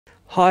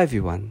Hi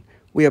everyone,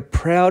 we are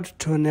proud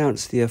to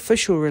announce the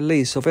official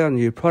release of our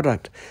new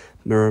product,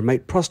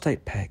 MM-PEMF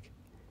Prostate Pack,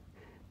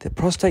 the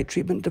prostate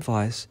treatment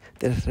device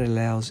that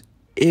allows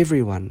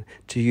everyone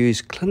to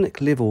use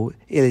clinic-level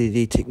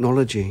LED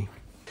technology.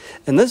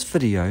 In this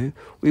video,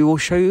 we will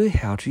show you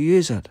how to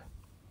use it.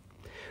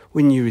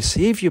 When you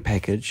receive your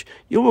package,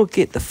 you will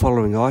get the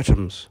following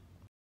items: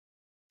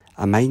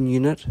 a main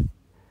unit,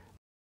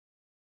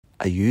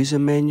 a user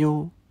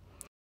manual,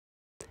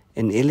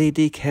 an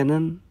LED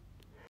cannon,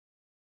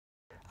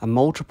 a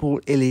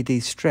multiple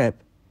LED strap,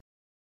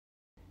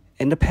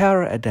 and a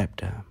power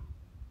adapter.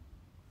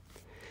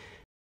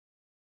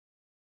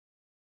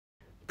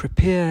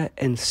 Prepare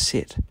and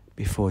set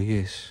before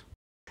use.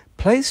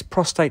 Place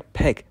Prostate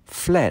Pack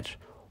flat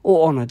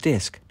or on a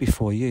desk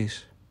before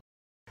use.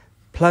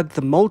 Plug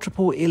the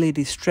multiple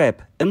LED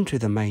strap into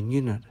the main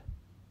unit.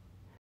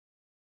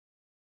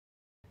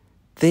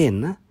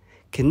 Then,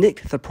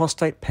 connect the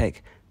Prostate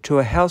Pack to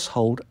a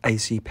household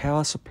AC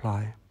power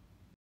supply.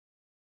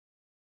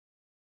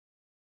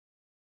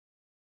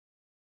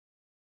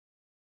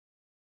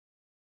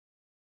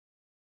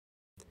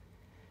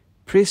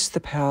 Press the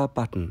power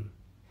button.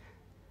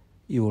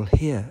 You will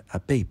hear a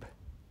beep.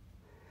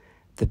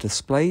 The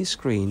display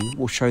screen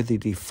will show the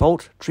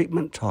default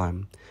treatment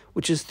time,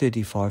 which is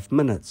 35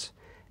 minutes,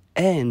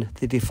 and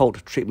the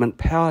default treatment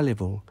power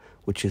level,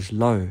 which is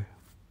low.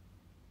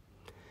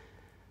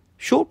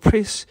 Short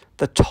press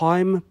the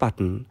time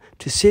button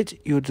to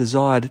set your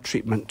desired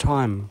treatment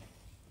time.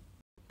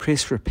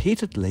 Press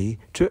repeatedly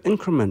to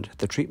increment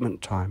the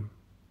treatment time.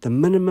 The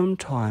minimum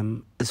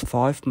time is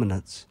 5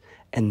 minutes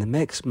and the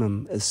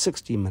maximum is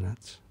 60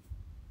 minutes.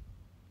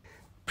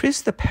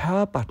 Press the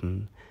power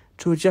button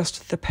to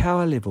adjust the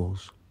power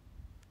levels.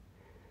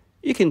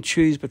 You can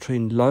choose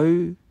between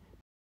low,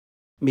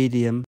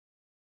 medium,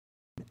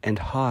 and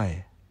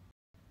high.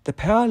 The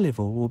power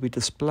level will be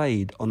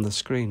displayed on the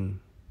screen.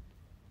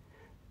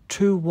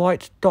 2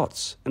 white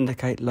dots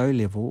indicate low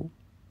level,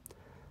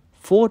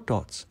 4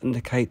 dots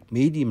indicate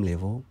medium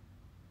level,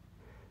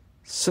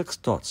 6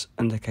 dots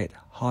indicate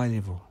high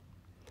level.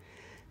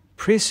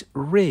 Press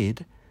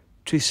red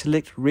to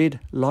select red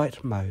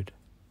light mode.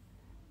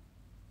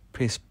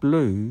 Press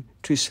blue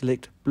to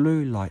select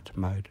blue light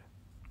mode.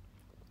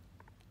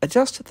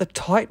 Adjust the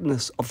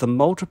tightness of the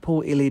multiple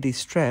LED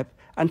strap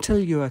until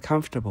you are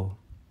comfortable.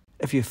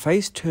 If your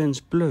face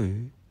turns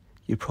blue,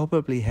 you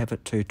probably have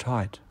it too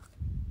tight.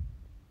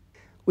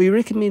 We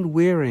recommend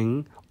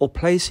wearing or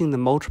placing the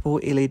multiple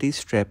LED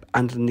strap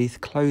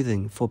underneath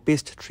clothing for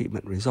best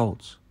treatment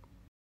results.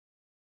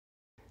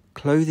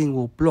 Clothing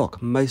will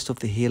block most of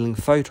the healing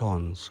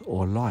photons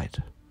or light.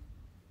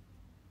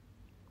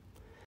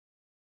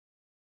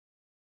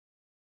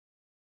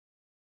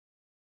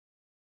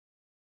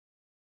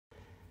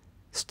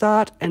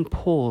 Start and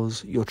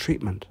pause your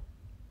treatment.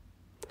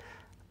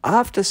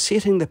 After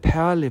setting the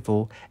power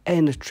level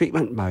and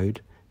treatment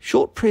mode,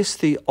 short press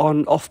the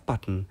on-off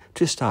button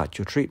to start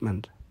your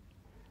treatment.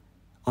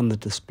 On the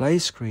display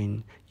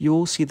screen, you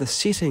will see the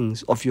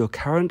settings of your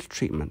current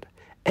treatment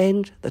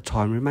and the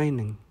time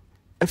remaining.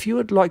 If you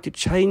would like to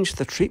change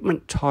the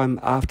treatment time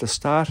after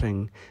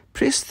starting,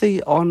 press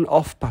the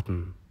on-off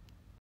button.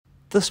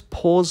 This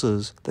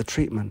pauses the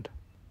treatment.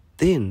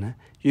 Then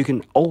you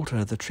can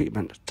alter the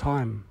treatment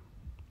time.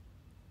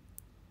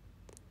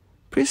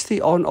 Press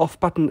the on-off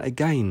button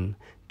again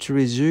to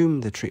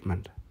resume the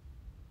treatment.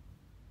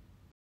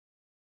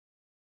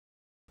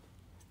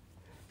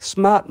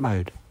 Smart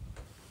mode.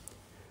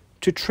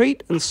 To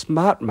treat in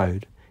smart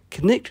mode,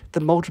 connect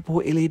the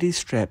multiple LED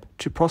strap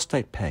to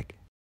Prostate Pack.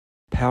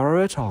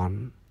 Power it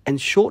on and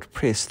short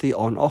press the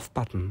on-off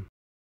button.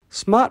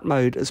 Smart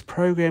mode is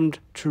programmed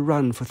to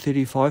run for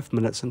 35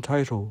 minutes in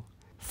total,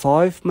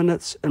 5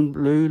 minutes in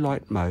blue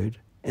light mode,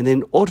 and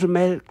then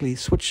automatically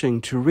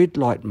switching to red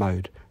light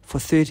mode for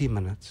 30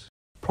 minutes.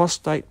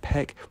 Prostate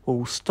Pack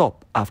will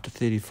stop after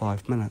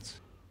 35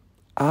 minutes.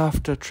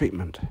 After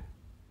treatment.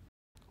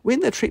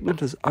 When the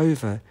treatment is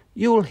over,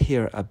 you will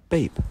hear a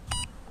beep.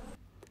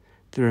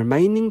 The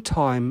remaining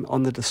time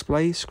on the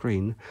display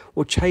screen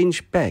will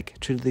change back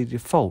to the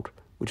default,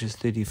 which is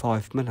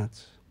 35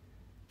 minutes.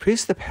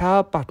 Press the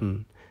power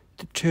button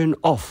to turn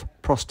off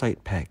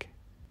Prostate Pack.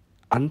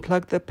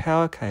 Unplug the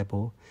power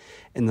cable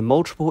and the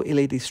multiple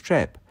LED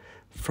strap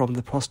from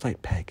the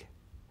Prostate Pack.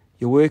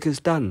 Your work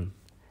is done,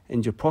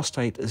 and your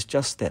prostate is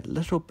just that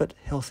little bit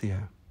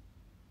healthier.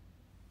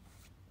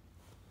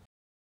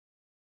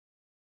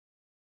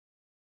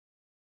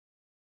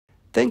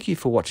 Thank you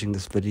for watching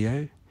this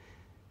video.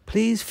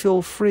 Please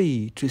feel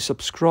free to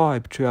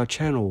subscribe to our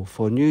channel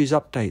for news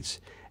updates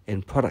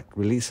and product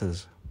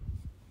releases.